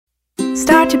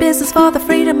Start your business for the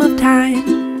freedom of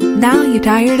time. Now you're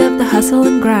tired of the hustle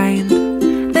and grind.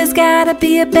 There's gotta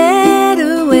be a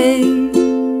better way.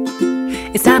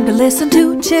 It's time to listen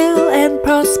to Chill and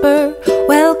Prosper.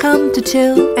 Welcome to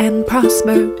Chill and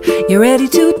Prosper. You're ready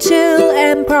to chill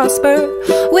and prosper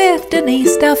with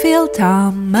Denise Duffield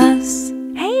Thomas.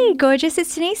 Hey, gorgeous.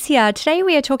 It's Denise here. Today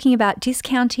we are talking about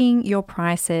discounting your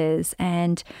prices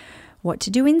and what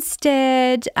to do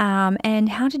instead, and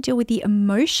how to deal with the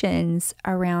emotions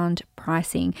around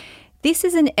pricing. This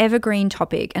is an evergreen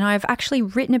topic, and I've actually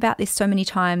written about this so many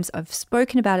times. I've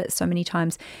spoken about it so many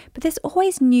times, but there's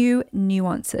always new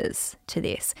nuances to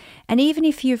this. And even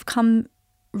if you've come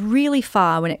really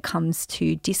far when it comes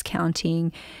to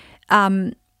discounting,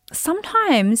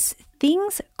 sometimes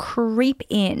things creep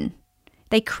in.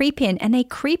 They creep in, and they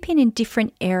creep in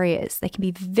different areas. They can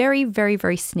be very, very,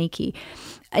 very sneaky.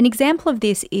 An example of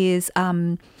this is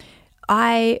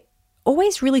I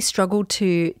always really struggled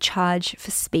to charge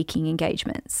for speaking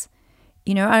engagements,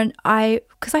 and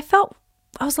because I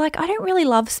was like, I don't really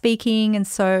love speaking, and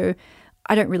so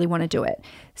I don't really want to do it.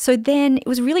 So then it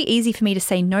was really easy for me to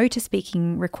say no to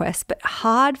speaking requests, but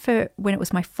hard for when it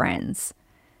was my friends.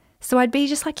 So I'd be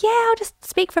just like, yeah, I'll just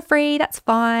speak for free. That's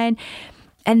fine.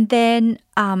 And then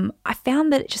I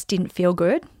found that it just didn't feel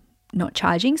good not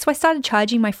charging. So I started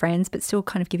charging my friends, but still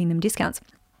kind of giving them discounts.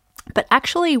 But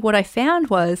actually what I found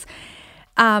was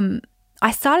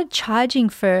I started charging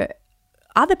for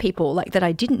other people like that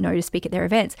I didn't know to speak at their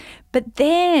events. But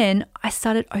then I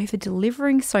started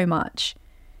over-delivering so much.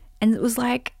 And it was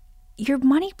like, your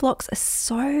money blocks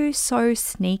are so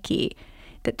sneaky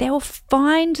that they will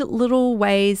find little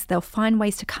ways, they'll find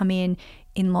ways to come in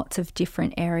lots of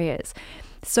different areas.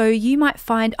 So you might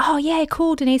find, oh yeah,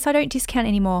 cool, Denise, I don't discount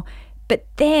anymore. But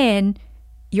then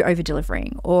you're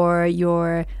over-delivering, or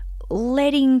you're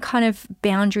letting kind of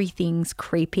boundary things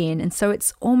creep in. And so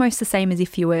it's almost the same as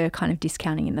if you were kind of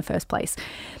discounting in the first place.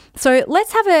 So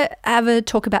let's have a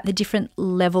talk about the different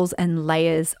levels and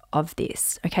layers of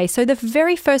this. Okay, so the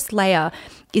very first layer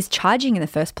is charging in the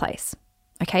first place.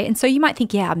 Okay, and so you might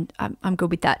think, yeah, I'm good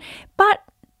with that. But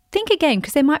think again,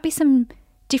 because there might be some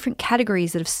different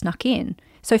categories that have snuck in.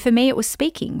 So for me, it was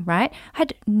speaking, right? I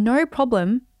had no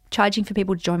problem charging for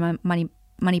people to join my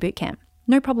money boot camp.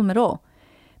 No problem at all.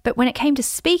 But when it came to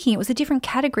speaking, it was a different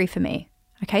category for me.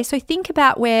 Okay, so think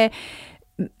about where,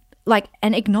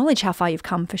 and acknowledge how far you've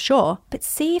come for sure, but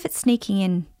see if it's sneaking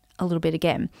in a little bit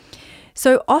again.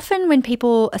 So often when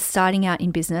people are starting out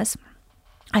in business,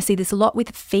 I see this a lot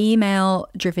with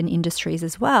female-driven industries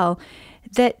as well,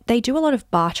 that they do a lot of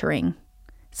bartering.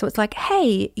 So it's like,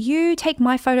 hey, you take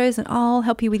my photos and I'll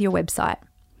help you with your website.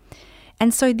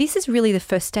 And so this is really the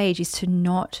first stage, is to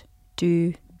not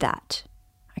do that.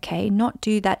 Okay, not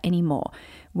do that anymore,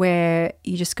 where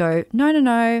you just go,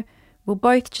 no, we'll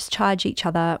both just charge each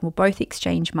other, we'll both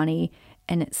exchange money,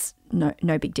 and it's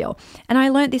no big deal. And I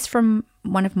learned this from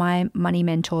one of my money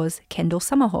mentors, Kendall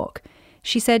Summerhawk.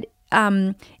 She said,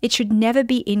 it should never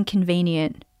be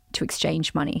inconvenient to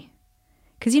exchange money.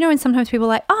 Because, and sometimes people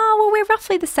are like, oh, well, we're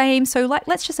roughly the same, so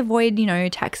let's just avoid,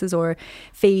 taxes or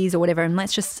fees or whatever, and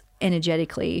let's just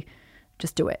energetically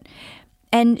just do it.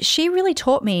 And she really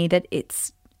taught me that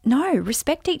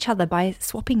respect each other by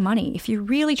swapping money. If you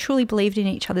really truly believed in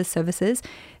each other's services,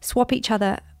 swap each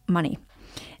other money.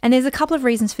 And there's a couple of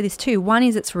reasons for this too. One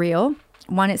is it's real.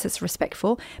 One is it's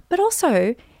respectful. But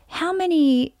also, how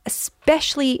many,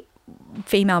 especially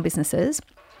female businesses,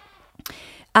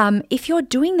 if you're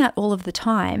doing that all of the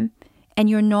time and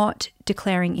you're not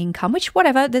declaring income, which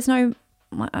whatever, there's no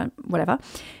whatever,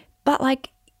 but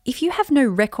if you have no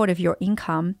record of your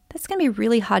income, that's going to be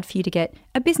really hard for you to get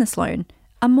a business loan,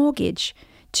 a mortgage,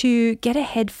 to get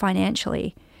ahead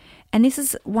financially. And this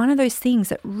is one of those things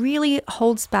that really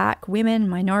holds back women,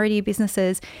 minority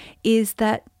businesses, is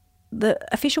that the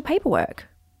official paperwork.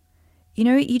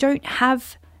 You don't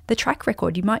have the track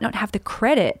record. You might not have the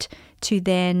credit to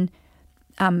then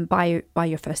buy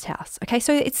your first house. Okay,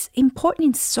 so it's important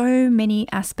in so many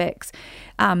aspects.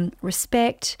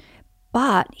 Respect,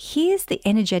 but here's the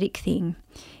energetic thing.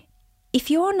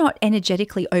 If you're not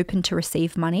energetically open to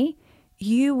receive money,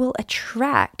 you will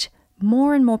attract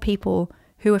more and more people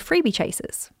who are freebie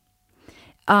chasers,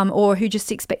 or who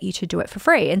just expect you to do it for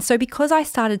free. And so because I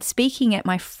started speaking at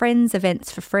my friends'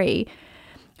 events for free,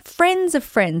 friends of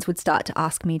friends would start to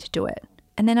ask me to do it.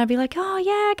 And then I'd be like, oh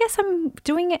yeah, I guess I'm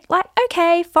doing it.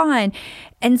 Okay, fine.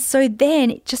 And so then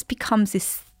it just becomes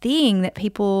this thing that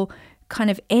people kind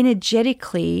of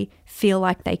energetically feel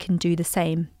like they can do the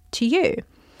same to you.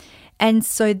 And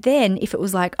so then if it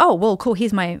was like, oh, well, cool,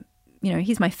 here's my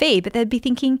fee. But they'd be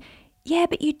thinking, yeah,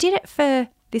 but you did it for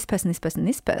this person, this person,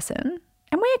 this person,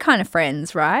 and we're kind of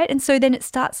friends, right? And so then it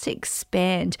starts to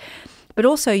expand. But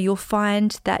also you'll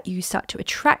find that you start to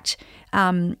attract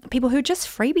people who are just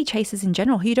freebie chasers in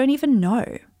general, who you don't even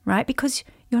know, right? Because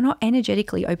you're not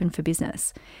energetically open for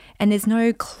business and there's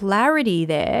no clarity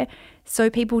there. So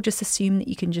people just assume that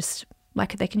you can just,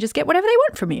 like, they can just get whatever they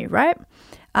want from you, right?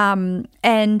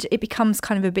 And it becomes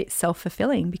kind of a bit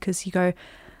self-fulfilling because you go,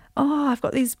 oh, I've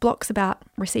got these blocks about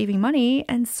receiving money.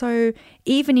 And so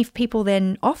even if people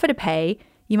then offer to pay,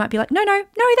 you might be like, no,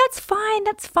 that's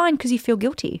fine, because you feel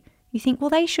guilty. You think, well,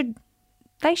 they should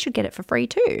get it for free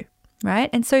too, right?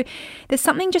 And so there's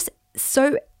something just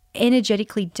so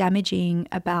energetically damaging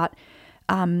about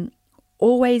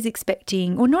always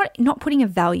expecting or not putting a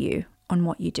value on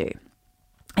what you do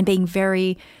and being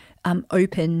very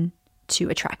open to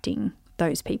attracting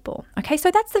those people. Okay,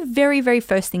 so that's the very, very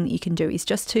first thing that you can do, is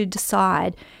just to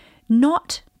decide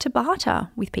not to barter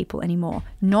with people anymore,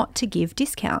 not to give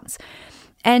discounts.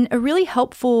 And a really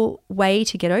helpful way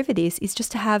to get over this is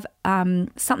just to have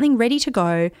something ready to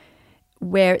go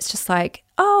where it's just like,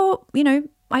 oh,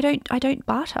 I don't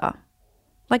barter.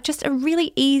 Like just a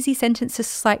really easy sentence,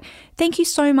 just like, thank you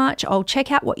so much. I'll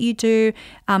check out what you do.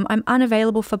 I'm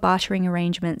unavailable for bartering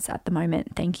arrangements at the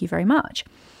moment. Thank you very much.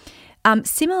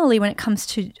 Similarly, when it comes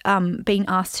to being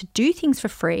asked to do things for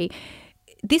free,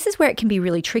 this is where it can be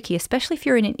really tricky, especially if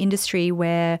you're in an industry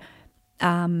where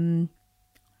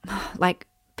like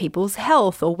people's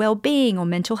health or well-being or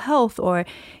mental health or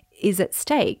is at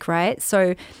stake, right?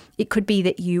 So it could be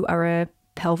that you are a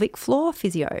pelvic floor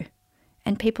physio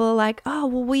and people are like, oh,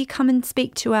 well, will you come and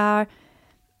speak to our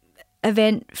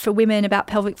event for women about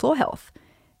pelvic floor health?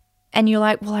 And you're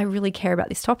like, well, I really care about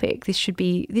this topic. This should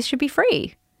be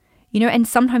free, and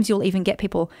sometimes you'll even get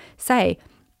people say,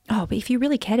 oh, but if you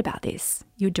really cared about this,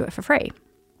 you would do it for free.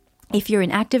 If you're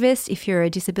an activist, if you're a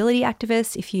disability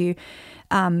activist, if you,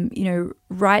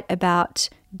 write about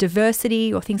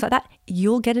diversity or things like that,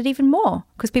 you'll get it even more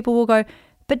because people will go,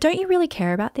 but don't you really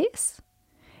care about this?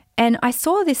 And I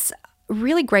saw this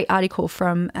really great article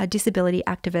from a disability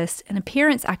activist, an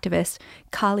appearance activist,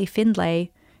 Carly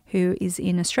Findlay, who is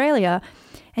in Australia.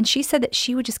 And she said that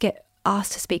she would just get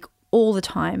asked to speak all the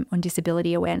time on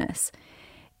disability awareness.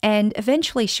 And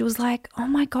eventually she was like, oh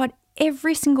my God,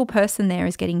 every single person there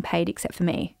is getting paid except for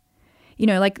me.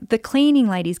 Like the cleaning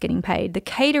lady's getting paid, the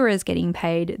caterer's getting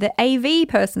paid, the AV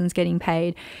person's getting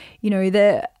paid,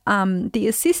 the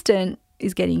assistant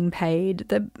is getting paid,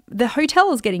 the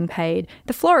hotel is getting paid,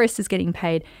 the florist is getting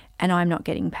paid, and I'm not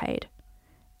getting paid.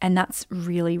 And that's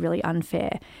really, really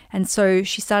unfair. And so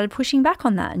she started pushing back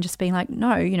on that and just being like,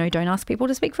 no, don't ask people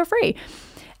to speak for free.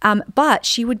 But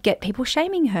she would get people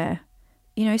shaming her,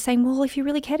 saying, well, if you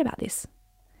really cared about this.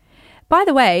 By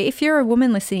the way, if you're a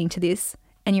woman listening to this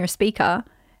and you're a speaker,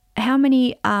 how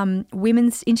many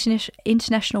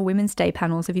International Women's Day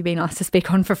panels have you been asked to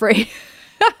speak on for free?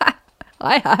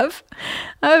 I have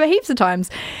heaps of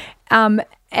times.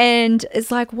 And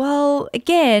it's like, well,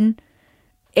 again,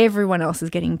 everyone else is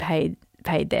getting paid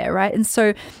there, right? And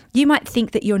so you might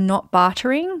think that you're not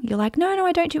bartering. You're like, no,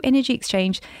 I don't do energy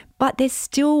exchange. But there's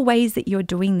still ways that you're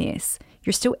doing this.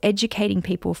 You're still educating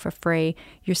people for free.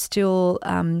 You're still,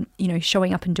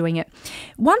 showing up and doing it.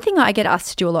 One thing that I get asked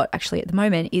to do a lot actually at the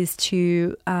moment is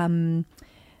to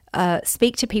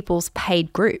speak to people's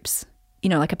paid groups,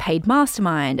 like a paid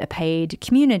mastermind, a paid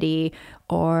community,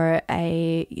 or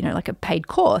a paid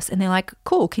course. And they're like,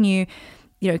 cool, can you,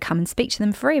 come and speak to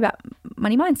them for free about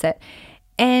money mindset?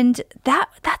 And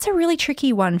that's a really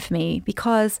tricky one for me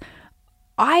because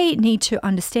I need to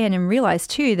understand and realize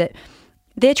too that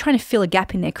they're trying to fill a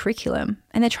gap in their curriculum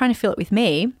and they're trying to fill it with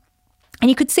me. And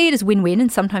you could see it as win-win,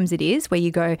 and sometimes it is, where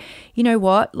you go, you know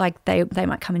what, like they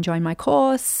might come and join my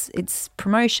course, it's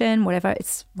promotion, whatever,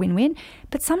 it's win-win.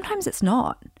 But sometimes it's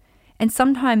not. And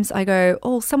sometimes I go,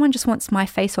 oh, someone just wants my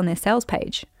face on their sales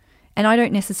page. And I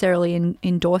don't necessarily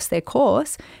endorse their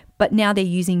course, but now they're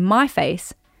using my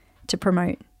face to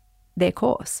promote their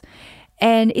course.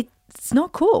 And it's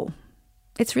not cool.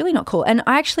 It's really not cool. And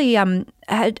I actually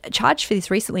had charged for this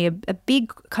recently, a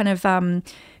big kind of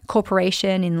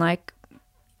corporation in I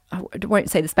won't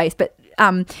say the space, but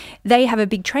they have a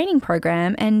big training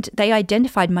program and they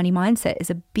identified money mindset as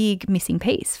a big missing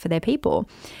piece for their people.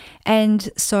 And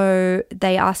so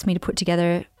they asked me to put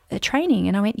together a training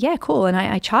and I went, yeah, cool. And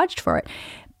I charged for it.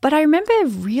 But I remember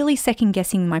really second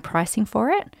guessing my pricing for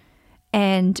it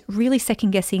and really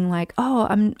second guessing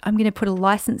I'm going to put a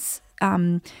license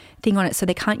thing on it so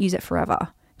they can't use it forever.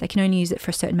 They can only use it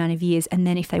for a certain amount of years. And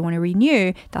then if they want to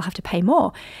renew, they'll have to pay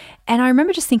more. And I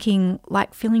remember just thinking,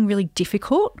 feeling really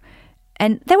difficult.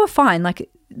 And they were fine.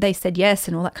 They said yes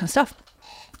and all that kind of stuff.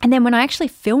 And then when I actually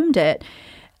filmed it,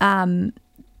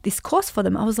 this course for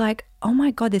them, I was like, oh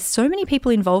my God, there's so many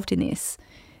people involved in this.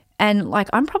 And like,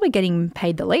 I'm probably getting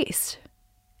paid the least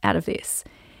out of this.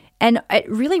 And it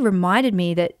really reminded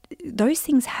me that those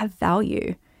things have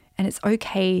value and it's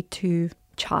okay to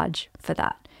charge for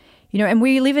that. And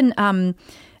we live in,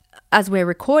 as we're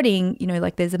recording,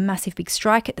 like there's a massive big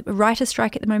writer's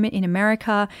strike at the moment in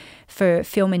America for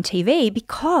film and TV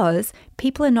because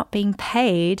people are not being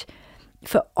paid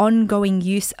for ongoing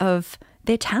use of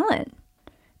their talent.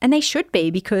 And they should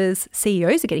be, because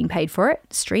CEOs are getting paid for it,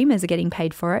 streamers are getting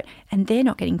paid for it, and they're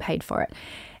not getting paid for it.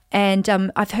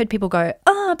 And I've heard people go,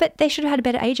 oh, but they should have had a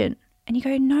better agent. And you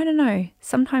go, no.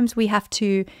 Sometimes we have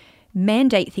to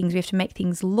mandate things. We have to make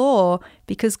things law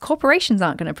because corporations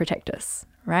aren't going to protect us,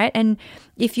 right? And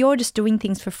if you're just doing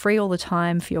things for free all the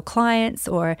time for your clients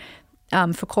or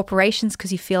for corporations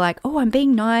because you feel like, oh, I'm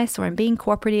being nice or I'm being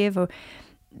cooperative, or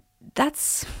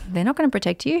they're not going to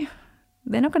protect you.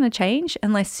 They're not going to change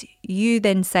unless you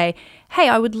then say, hey,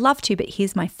 I would love to, but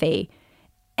here's my fee.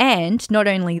 And not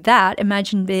only that,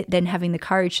 imagine then having the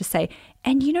courage to say,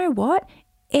 and you know what?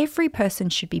 Every person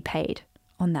should be paid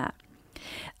on that.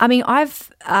 I mean,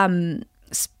 I've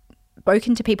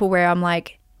spoken to people where I'm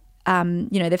like,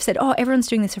 they've said, oh, everyone's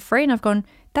doing this for free. And I've gone,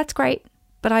 that's great,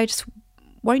 but I just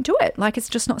won't do it. Like, it's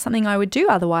just not something I would do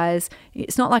otherwise.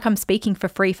 It's not like I'm speaking for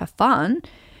free for fun.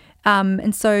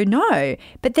 And so, no.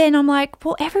 But then I'm like,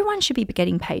 well, everyone should be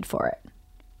getting paid for it.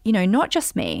 Not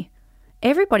just me.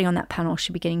 Everybody on that panel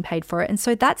should be getting paid for it. And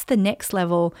so that's the next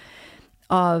level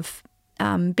of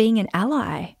being an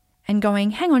ally and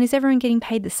going, hang on, is everyone getting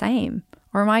paid the same?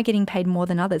 Or am I getting paid more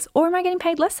than others? Or am I getting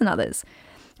paid less than others?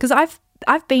 Because I've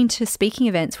been to speaking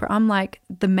events where I'm like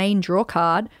the main draw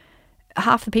card.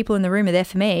 Half the people in the room are there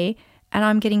for me, and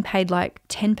I'm getting paid like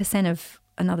 10% of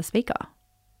another speaker.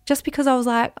 Just because I was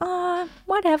like, oh,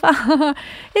 whatever,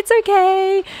 it's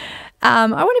okay. I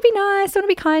want to be nice, I want to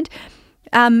be kind.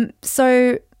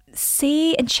 So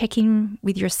see and check in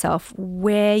with yourself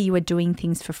where you are doing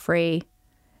things for free,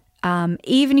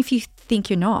 even if you think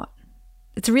you're not.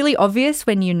 It's really obvious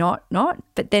when you're not,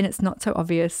 but then it's not so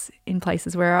obvious in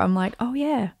places where I'm like, oh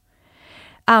yeah.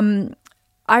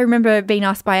 I remember being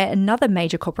asked by another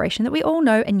major corporation that we all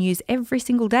know and use every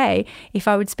single day if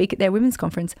I would speak at their women's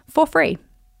conference for free.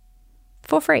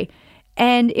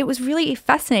 And it was really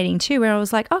fascinating too, where I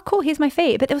was like, oh, cool, here's my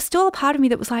fee. But there was still a part of me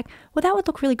that was like, well, that would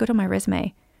look really good on my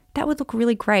resume. That would look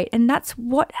really great. And that's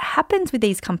what happens with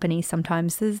these companies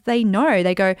sometimes is they know,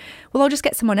 they go, well, I'll just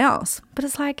get someone else. But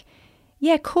it's like,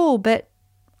 yeah, cool, but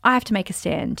I have to make a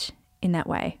stand in that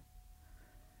way.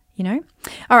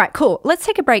 All right, cool. Let's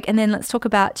take a break and then let's talk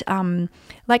about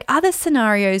like other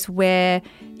scenarios where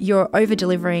you're over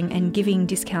delivering and giving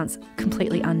discounts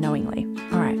completely unknowingly.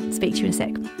 All right, speak to you in a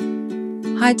sec.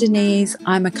 Hi Denise,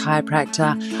 I'm a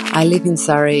chiropractor. I live in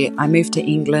Surrey. I moved to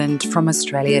England from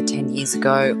Australia 10 years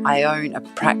ago. I own a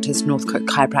practice, Northcote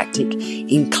Chiropractic,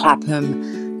 in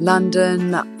Clapham,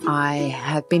 London. I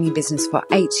have been in business for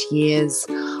 8 years.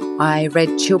 I read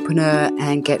Chillpreneur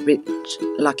and Get Rich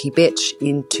Lucky Bitch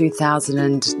in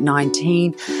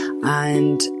 2019,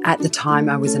 and at the time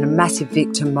I was in a massive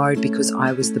victim mode because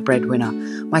I was the breadwinner.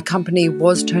 My company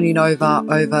was turning over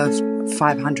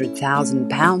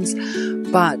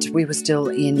 £500,000, but we were still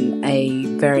in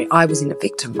I was in a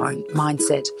victim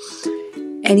mindset.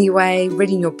 Anyway,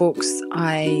 reading your books,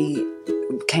 I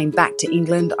came back to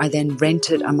England. I then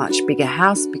rented a much bigger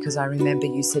house because I remember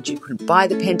you said you couldn't buy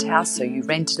the penthouse, so you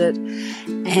rented it.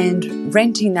 And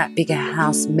renting that bigger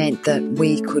house meant that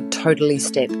we could totally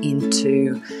step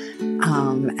into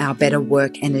our better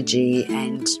work energy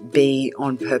and be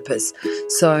on purpose.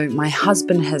 So my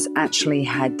husband has actually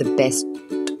had the best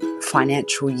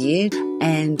financial year,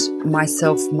 and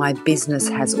myself, my business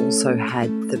has also had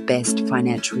the best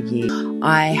financial year.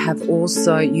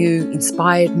 You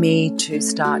inspired me to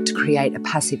start to create a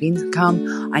passive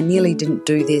income. I nearly didn't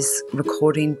do this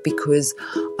recording because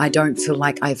I don't feel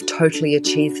like I've totally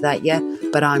achieved that yet,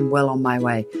 but I'm well on my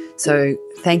way. So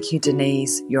thank you,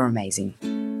 Denise. You're amazing.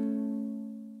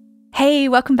 Hey,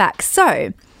 welcome back.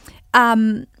 So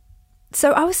I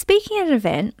was speaking at an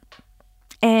event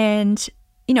and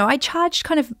I charged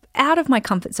kind of out of my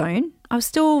comfort zone. I was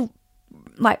still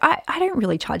like, I don't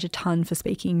really charge a ton for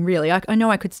speaking, really. I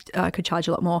know I could charge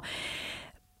a lot more.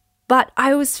 But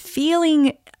I was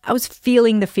feeling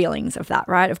the feelings of that,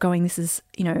 right? Of going, this is,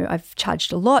 I've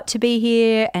charged a lot to be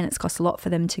here and it's cost a lot for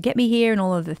them to get me here and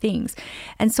all of the things.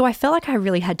 And so I felt like I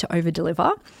really had to over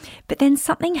deliver. But then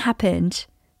something happened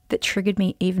that triggered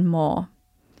me even more.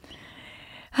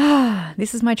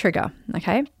 This is my trigger,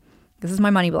 okay? This is my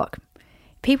money block.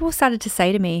 People started to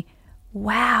say to me,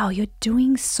 wow, you're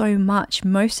doing so much.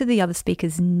 Most of the other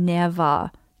speakers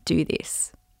never do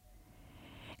this.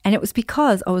 And it was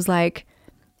because I was like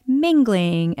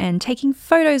mingling and taking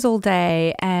photos all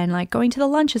day and like going to the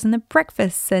lunches and the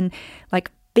breakfasts and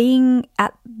like being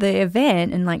at the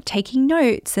event and like taking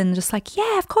notes and just like,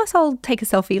 yeah, of course I'll take a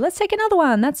selfie. Let's take another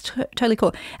one. That's totally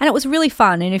cool. And it was really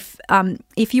fun. And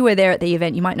if you were there at the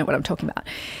event, you might know what I'm talking about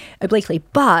obliquely.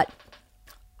 But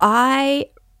I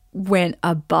went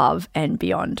above and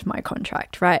beyond my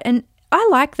contract, right? And I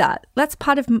like that. That's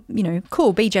part of,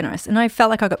 cool, be generous. And I felt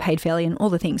like I got paid fairly and all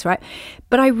the things, right?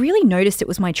 But I really noticed it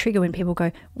was my trigger when people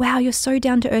go, wow, you're so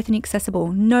down to earth and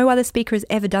accessible. No other speaker has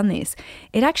ever done this.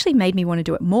 It actually made me want to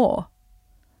do it more.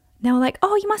 They were like,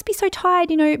 oh, you must be so tired.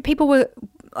 People were,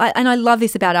 and I love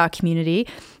this about our community.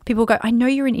 People go, I know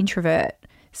you're an introvert.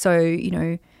 So,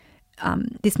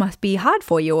 this must be hard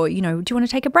for you, or, do you want to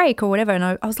take a break or whatever? And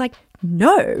I was like,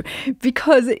 no,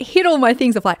 because it hit all my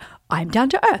things of like, I'm down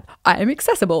to earth, I am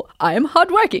accessible, I am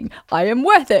hardworking, I am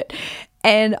worth it.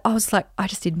 And I was like, I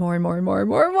just did more and more and more and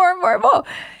more and more and more and more.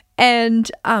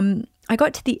 And I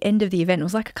got to the end of the event. It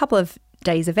was like a couple of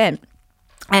days event.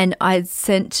 And I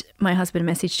sent my husband a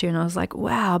message to him and I was like,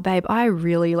 wow, babe, I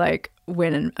really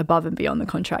went above and beyond the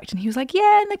contract. And he was like,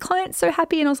 yeah, and the client's so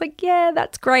happy. And I was like, yeah,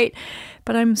 that's great.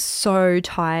 But I'm so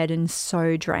tired and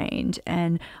so drained.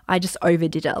 And I just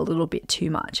overdid it a little bit too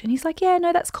much. And he's like, yeah,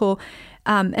 no, that's cool.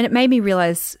 And it made me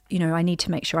realize, I need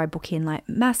to make sure I book in like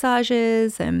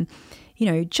massages and,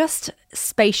 just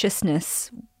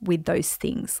spaciousness with those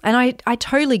things. And I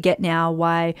totally get now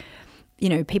why,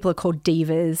 people are called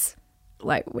divas.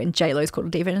 Like when J-Lo's called a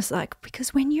diva, and it's like,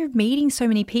 because when you're meeting so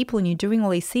many people and you're doing all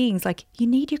these things, like you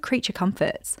need your creature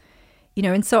comforts,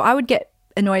 and so I would get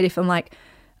annoyed if I'm like,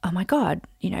 oh my God,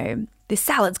 this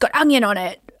salad's got onion on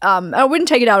it. I wouldn't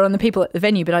take it out on the people at the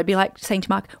venue, but I'd be like saying to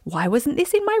Mark, why wasn't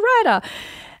this in my rider?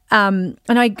 And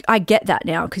I get that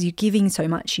now because you're giving so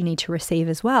much, you need to receive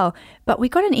as well. But we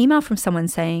got an email from someone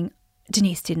saying,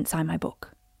 Denise didn't sign my book.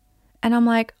 And I'm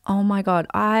like, oh my God,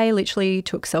 I literally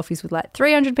took selfies with like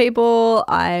 300 people.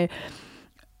 I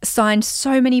signed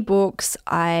so many books.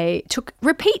 I took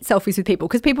repeat selfies with people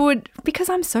because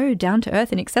I'm so down to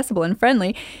earth and accessible and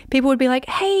friendly, people would be like,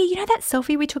 hey, that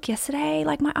selfie we took yesterday,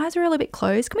 like my eyes are a little bit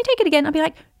closed. Can we take it again? I'd be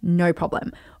like, no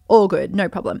problem. All good. No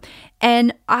problem.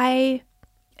 And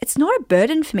it's not a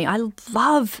burden for me. I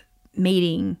love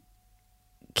meeting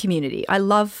community. I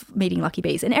love meeting lucky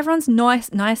bees and everyone's nice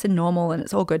and normal and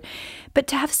it's all good. But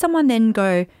to have someone then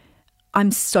go,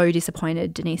 I'm so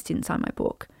disappointed Denise didn't sign my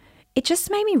book. It just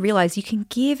made me realize you can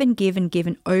give and give and give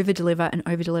and over-deliver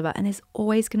and there's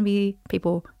always going to be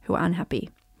people who are unhappy.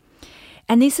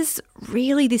 And this is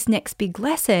really this next big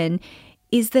lesson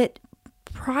is that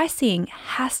pricing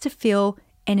has to feel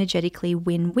energetically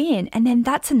win-win, and then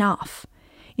that's enough.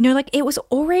 It was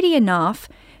already enough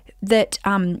that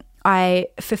I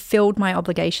fulfilled my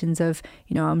obligations of,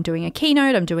 I'm doing a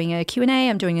keynote, I'm doing a Q&A,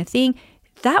 I'm doing a thing.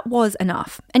 That was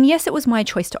enough. And yes, it was my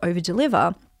choice to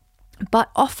over-deliver,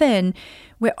 but often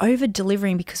we're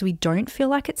over-delivering because we don't feel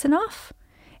like it's enough.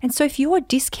 And so if you're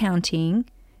discounting,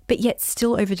 but yet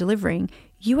still over-delivering,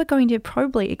 you are going to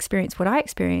probably experience what I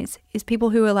experience is people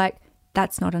who are like,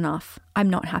 that's not enough. I'm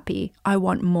not happy. I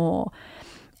want more.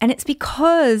 And it's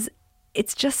because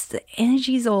it's just the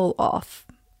energy's all off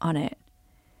on it.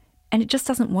 And it just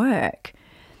doesn't work.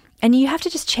 And you have to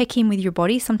just check in with your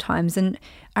body sometimes. And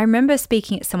I remember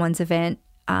speaking at someone's event,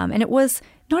 and it was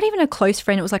not even a close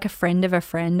friend. It was like a friend of a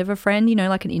friend of a friend,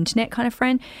 like an internet kind of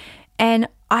friend. And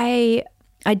I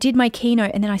did my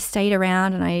keynote and then I stayed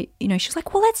around and she was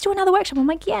like, well, let's do another workshop. I'm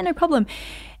like, yeah, no problem.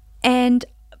 And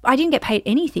I didn't get paid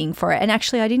anything for it. And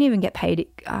actually I didn't even get paid,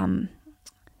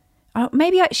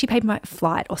 she paid my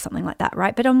flight or something like that,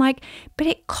 right? But I'm like, but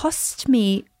it cost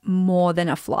me more than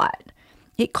a flight.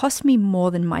 It cost me more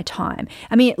than my time.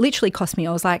 I mean, it literally cost me.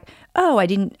 I was like, oh, I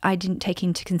didn't take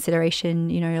into consideration,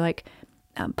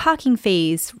 parking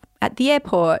fees at the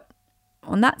airport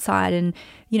on that side and,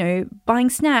 buying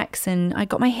snacks, and I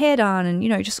got my hair done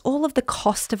and, just all of the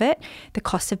cost of it, the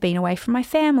cost of being away from my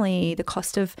family, the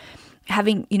cost of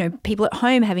having, people at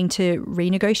home having to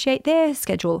renegotiate their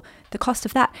schedule, the cost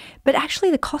of that. But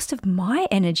actually the cost of my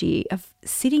energy of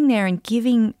sitting there and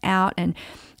giving out and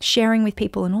sharing with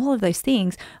people and all of those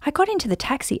things, I got into the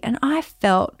taxi and I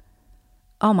felt,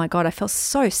 oh my God, I felt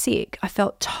so sick. I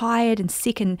felt tired and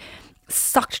sick and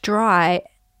sucked dry.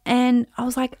 And I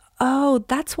was like, oh,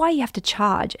 that's why you have to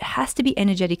charge. It has to be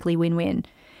energetically win-win.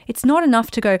 It's not enough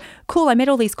to go, cool, I met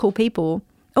all these cool people.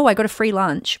 Oh, I got a free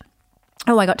lunch.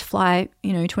 Oh, I got to fly,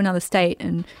 to another state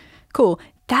and cool.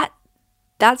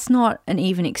 That's not an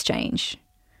even exchange.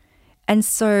 And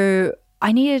so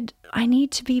I need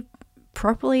to be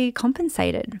properly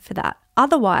compensated for that.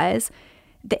 Otherwise,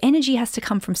 the energy has to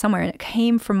come from somewhere, and it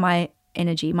came from my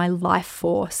energy, my life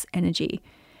force energy.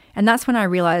 And that's when I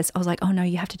realized, I was like, oh no,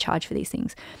 you have to charge for these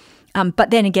things. But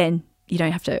then again, you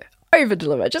don't have to over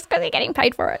deliver just because you're getting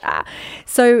paid for it.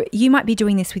 So you might be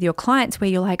doing this with your clients where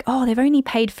you're like, oh, they've only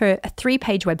paid for a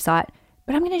 3-page website,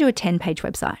 but I'm going to do a 10-page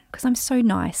website because I'm so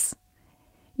nice.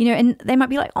 And they might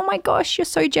be like, oh my gosh, you're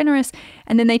so generous.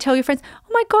 And then they tell your friends,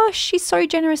 oh my gosh, she's so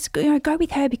generous. Go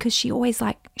with her because she always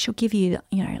she'll give you,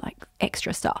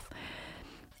 extra stuff.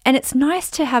 And it's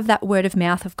nice to have that word of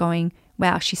mouth of going,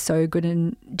 wow, she's so good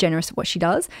and generous at what she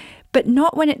does, but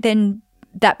not when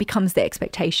that becomes the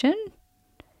expectation,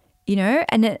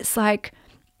 and it's like,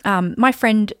 my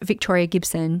friend Victoria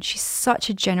Gibson, she's such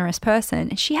a generous person,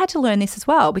 and she had to learn this as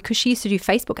well because she used to do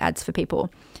Facebook ads for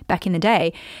people back in the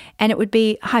day. And it would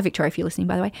be, hi Victoria, if you're listening,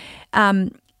 by the way,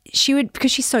 she would,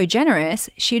 because she's so generous,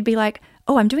 she'd be like,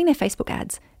 oh, I'm doing their Facebook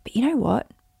ads, but you know what?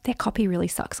 Their copy really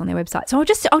sucks on their website. So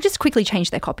I'll just quickly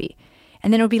change their copy.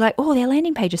 And then it'll be like, oh, their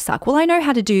landing pages suck. Well, I know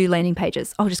how to do landing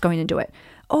pages. I'll just go in and do it.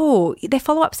 Oh, their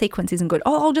follow-up sequence isn't good.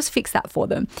 Oh, I'll just fix that for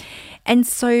them. And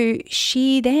so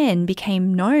she then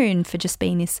became known for just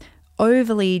being this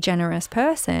overly generous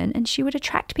person, and she would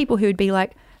attract people who would be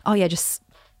like, oh yeah, just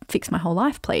fix my whole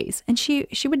life, please. And she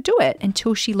would do it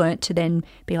until she learnt to then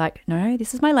be like, no,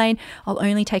 this is my lane. I'll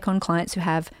only take on clients who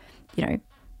have,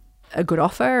 a good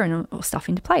offer and or stuff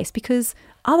into place, because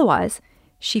otherwise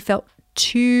she felt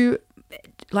too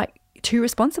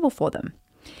responsible for them.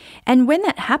 And when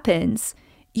that happens,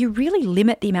 you really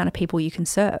limit the amount of people you can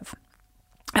serve.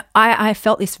 I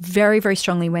felt this very, very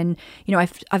strongly when,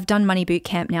 I've done Money Boot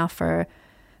Camp now for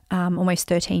almost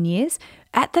 13 years.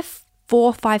 At the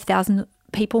 5,000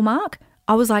 people mark,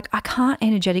 I was like, I can't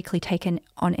energetically take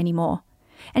on anymore.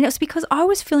 And it was because I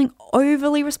was feeling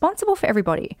overly responsible for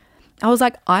everybody. I was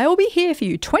like, I'll be here for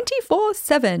you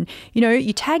 24/7.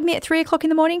 You tag me at 3 o'clock in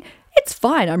the morning. It's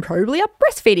fine. I'm probably up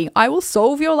breastfeeding. I will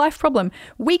solve your life problem.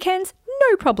 Weekends,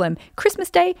 no problem.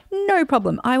 Christmas Day, no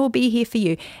problem. I will be here for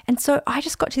you. And so I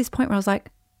just got to this point where I was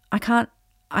like, I can't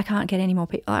get any more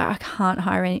people. I can't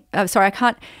I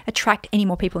can't attract any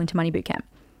more people into Money Boot Camp.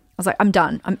 I was like, I'm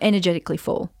done. I'm energetically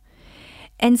full.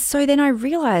 And so then I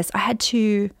realized I had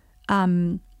to,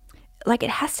 it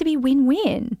has to be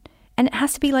win-win. And it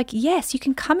has to be like, yes, you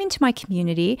can come into my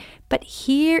community, but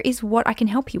here is what I can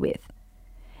help you with.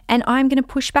 And I'm going to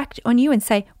push back on you and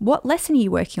say, what lesson are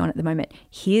you working on at the moment?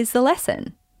 Here's the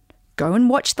lesson. Go and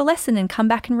watch the lesson and come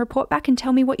back and report back and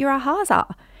tell me what your ahas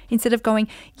are. Instead of going,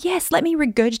 yes, let me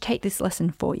regurgitate this lesson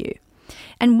for you.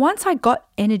 And once I got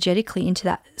energetically into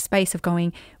that space of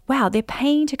going, wow, they're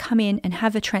paying to come in and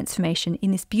have a transformation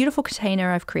in this beautiful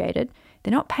container I've created.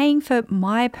 They're not paying for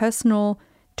my personal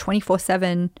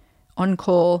 24/7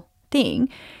 on-call thing.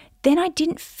 Then I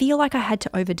didn't feel like I had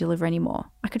to over-deliver anymore.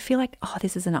 I could feel like, oh,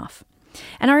 this is enough.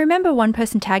 And I remember one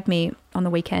person tagged me on the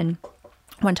weekend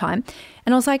one time,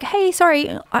 and I was like, hey,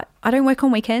 sorry, I don't work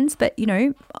on weekends, but,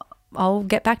 I'll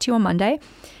get back to you on Monday.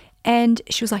 And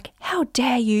she was like, how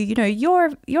dare you?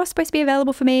 You're supposed to be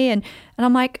available for me. And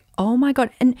I'm like, oh my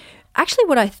God. And actually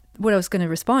what I was going to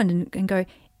respond and go,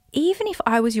 even if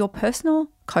I was your personal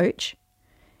coach,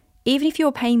 even if you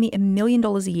were paying me $1 million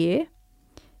a year,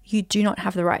 you do not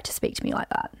have the right to speak to me like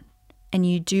that. And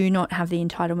you do not have the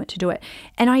entitlement to do it.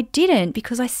 And I didn't,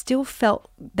 because I still felt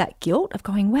that guilt of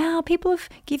going, wow, people have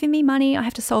given me money. I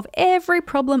have to solve every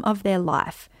problem of their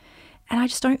life. And I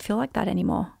just don't feel like that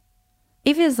anymore.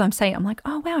 Even as I'm saying, I'm like,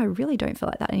 oh, wow, I really don't feel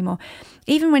like that anymore.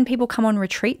 Even when people come on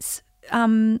retreats,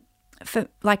 for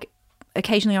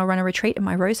occasionally I'll run a retreat at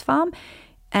my rose farm,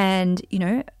 and,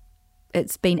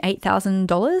 it's been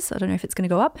 $8,000. I don't know if it's going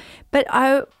to go up, but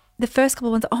the first couple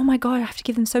of ones, oh my God, I have to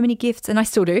give them so many gifts, and I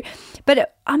still do.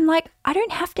 But I'm like, I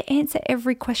don't have to answer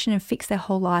every question and fix their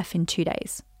whole life in 2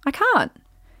 days. I can't.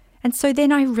 And so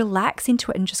then I relax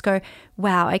into it and just go,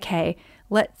 wow, okay,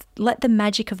 let the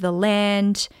magic of the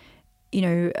land,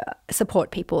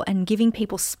 support people, and giving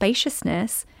people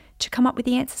spaciousness to come up with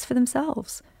the answers for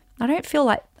themselves. I don't feel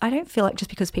like just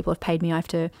because people have paid me, I have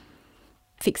to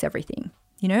fix everything.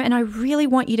 And I really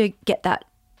want you to get that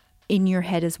in your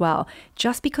head as well.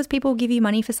 Just because people give you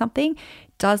money for something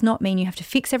does not mean you have to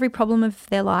fix every problem of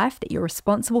their life, that you're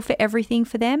responsible for everything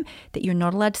for them, that you're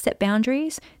not allowed to set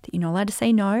boundaries, that you're not allowed to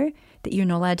say no, that you're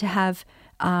not allowed to have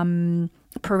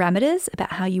parameters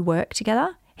about how you work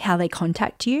together, how they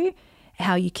contact you,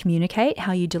 how you communicate,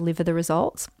 how you deliver the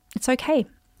results. It's okay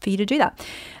for you to do that.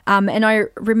 And I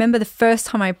remember the first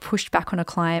time I pushed back on a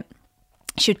client,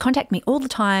 she would contact me all the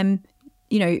time,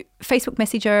 Facebook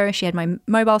Messenger. She had my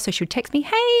mobile, so she would text me,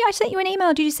 hey, I sent you an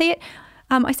email. Did you see it?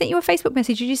 I sent you a Facebook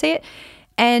message. Did you see it?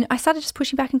 And I started just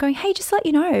pushing back and going, hey, just to let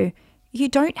you know, you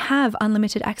don't have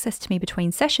unlimited access to me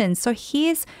between sessions. So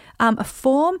here's a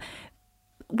form.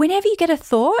 Whenever you get a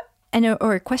thought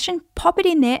or a question, pop it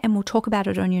in there and we'll talk about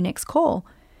it on your next call.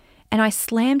 And I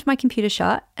slammed my computer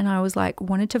shut and I was like,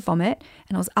 wanted to vomit.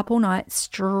 And I was up all night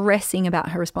stressing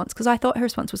about her response because I thought her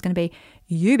response was going to be,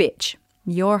 you bitch,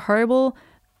 you're a horrible,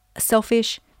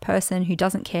 selfish person who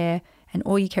doesn't care and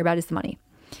all you care about is the money.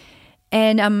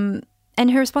 And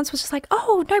her response was just like,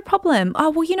 oh, no problem. Oh,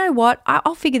 well, you know what?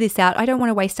 I'll figure this out. I don't want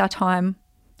to waste our time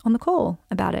on the call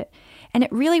about it. And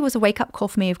it really was a wake-up call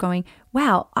for me of going,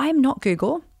 wow, I'm not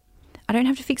Google. I don't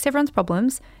have to fix everyone's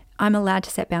problems. I'm allowed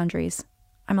to set boundaries.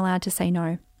 I'm allowed to say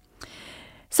no.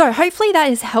 So hopefully that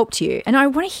has helped you. And I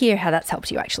want to hear how that's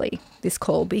helped you actually, this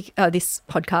call, this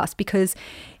podcast, because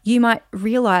you might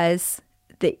realize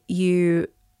that you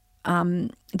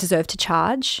deserve to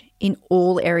charge in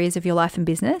all areas of your life and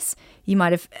business. You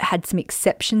might have had some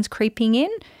exceptions creeping in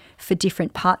for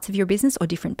different parts of your business or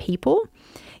different people.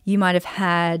 You might have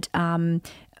had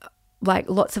like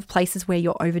lots of places where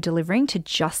you're over-delivering to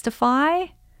justify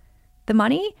the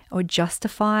money or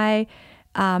justify,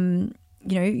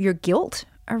 your guilt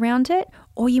around it.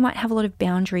 Or you might have a lot of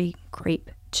boundary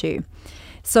creep too.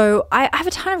 So I have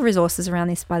a ton of resources around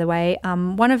this, by the way.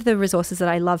 One of the resources that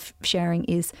I love sharing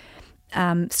is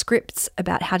scripts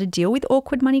about how to deal with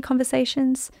awkward money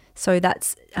conversations. So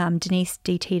that's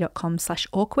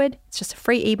denisedt.com/awkward. It's just a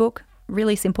free ebook,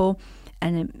 really simple,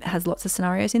 and it has lots of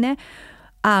scenarios in there.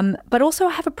 But also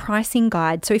I have a pricing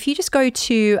guide. So if you just go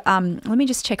to, let me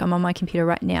just check, I'm on my computer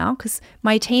right now because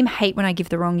my team hate when I give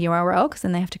the wrong URL because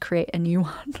then they have to create a new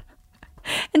one.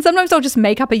 And sometimes I'll just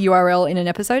make up a URL in an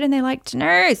episode and they're like,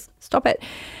 Denise, stop it.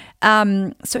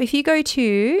 So if you go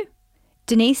to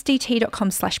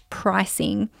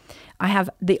denisedt.com/pricing, I have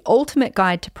the ultimate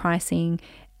guide to pricing,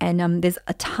 and there's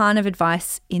a ton of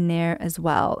advice in there as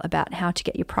well about how to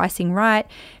get your pricing right,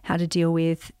 how to deal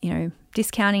with,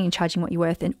 discounting and charging what you're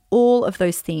worth, and all of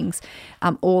those things,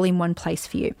 all in one place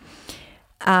for you.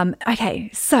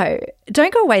 Okay, so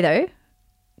don't go away though.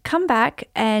 Come back,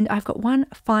 and I've got one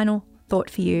final thought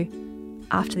for you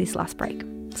after this last break.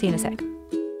 See you in a sec.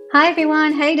 Hi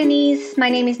everyone. Hey Denise. My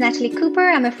name is Natalie Cooper.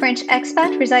 I'm a French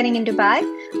expat residing in Dubai.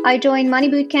 I joined Money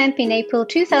Bootcamp in April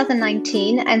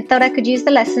 2019 and thought I could use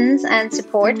the lessons and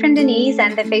support from Denise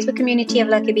and the Facebook community of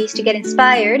Lucky Bees to get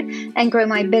inspired and grow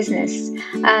my business.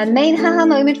 Main haha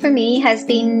moment for me has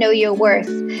been know your worth.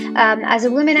 As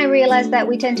a woman, I realized that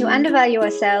we tend to undervalue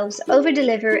ourselves,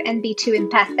 over-deliver, and be too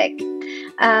empathic.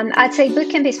 I'd say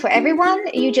bootcamp is for everyone.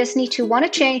 You just need to want to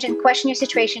change and question your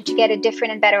situation to get a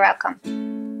different and better outcome.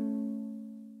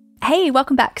 Hey,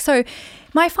 welcome back. So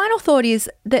my final thought is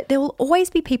that there will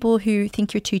always be people who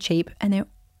think you're too cheap, and there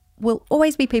will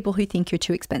always be people who think you're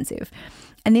too expensive.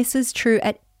 And this is true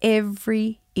at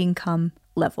every income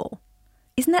level.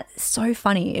 Isn't that so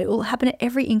funny? It will happen at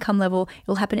every income level. It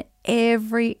will happen at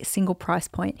every single price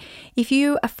point. If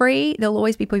you are free, there'll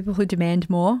always be people who demand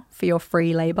more for your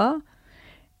free labor.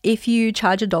 If you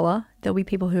charge $1, there'll be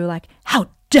people who are like, how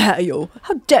dare you?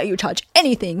 How dare you charge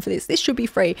anything for this? This should be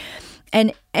free.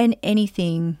 And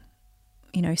anything,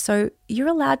 so you're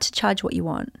allowed to charge what you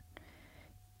want.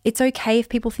 It's okay if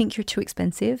people think you're too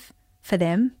expensive for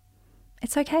them.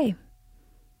 It's okay.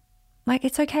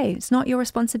 It's okay. It's not your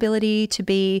responsibility to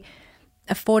be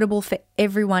affordable for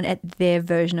everyone at their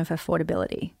version of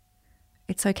affordability.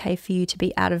 It's okay for you to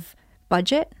be out of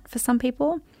budget for some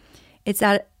people. It's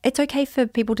okay for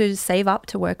people to save up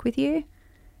to work with you.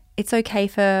 It's okay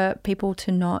for people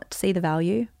to not see the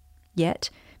value yet,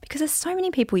 because there's so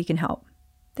many people you can help.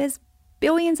 There's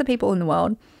billions of people in the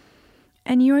world,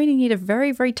 and you only need a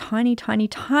very, very tiny, tiny,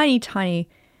 tiny, tiny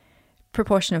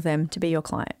proportion of them to be your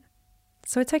client.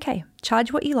 So it's okay.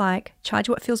 Charge what you like, charge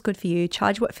what feels good for you,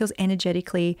 charge what feels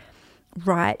energetically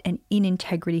right and in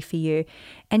integrity for you,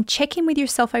 and check in with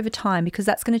yourself over time, because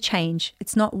that's going to change.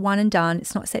 It's not one and done.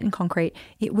 It's not set in concrete.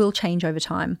 It will change over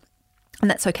time, and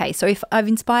that's okay. So if I've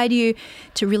inspired you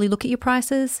to really look at your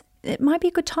prices, it might be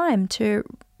a good time to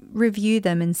review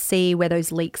them and see where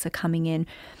those leaks are coming in.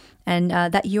 And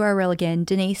that URL again,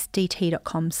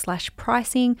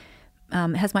 denisedt.com/pricing,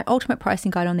 has my ultimate pricing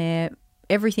guide on there.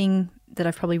 Everything that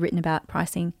I've probably written about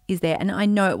pricing is there, and I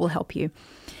know it will help you.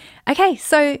 Okay,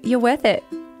 so you're worth it.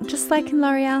 Just like in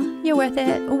L'Oreal, you're worth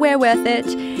it. We're worth it.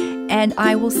 And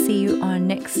I will see you on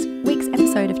next week's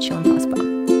episode of Chill and Prosper.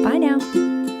 Bye now.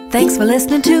 Thanks for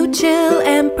listening to Chill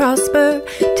and Prosper.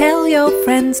 Tell your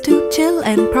friends to chill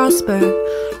and prosper.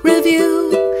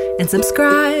 Review and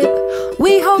subscribe.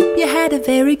 We hope you had a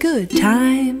very good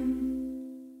time.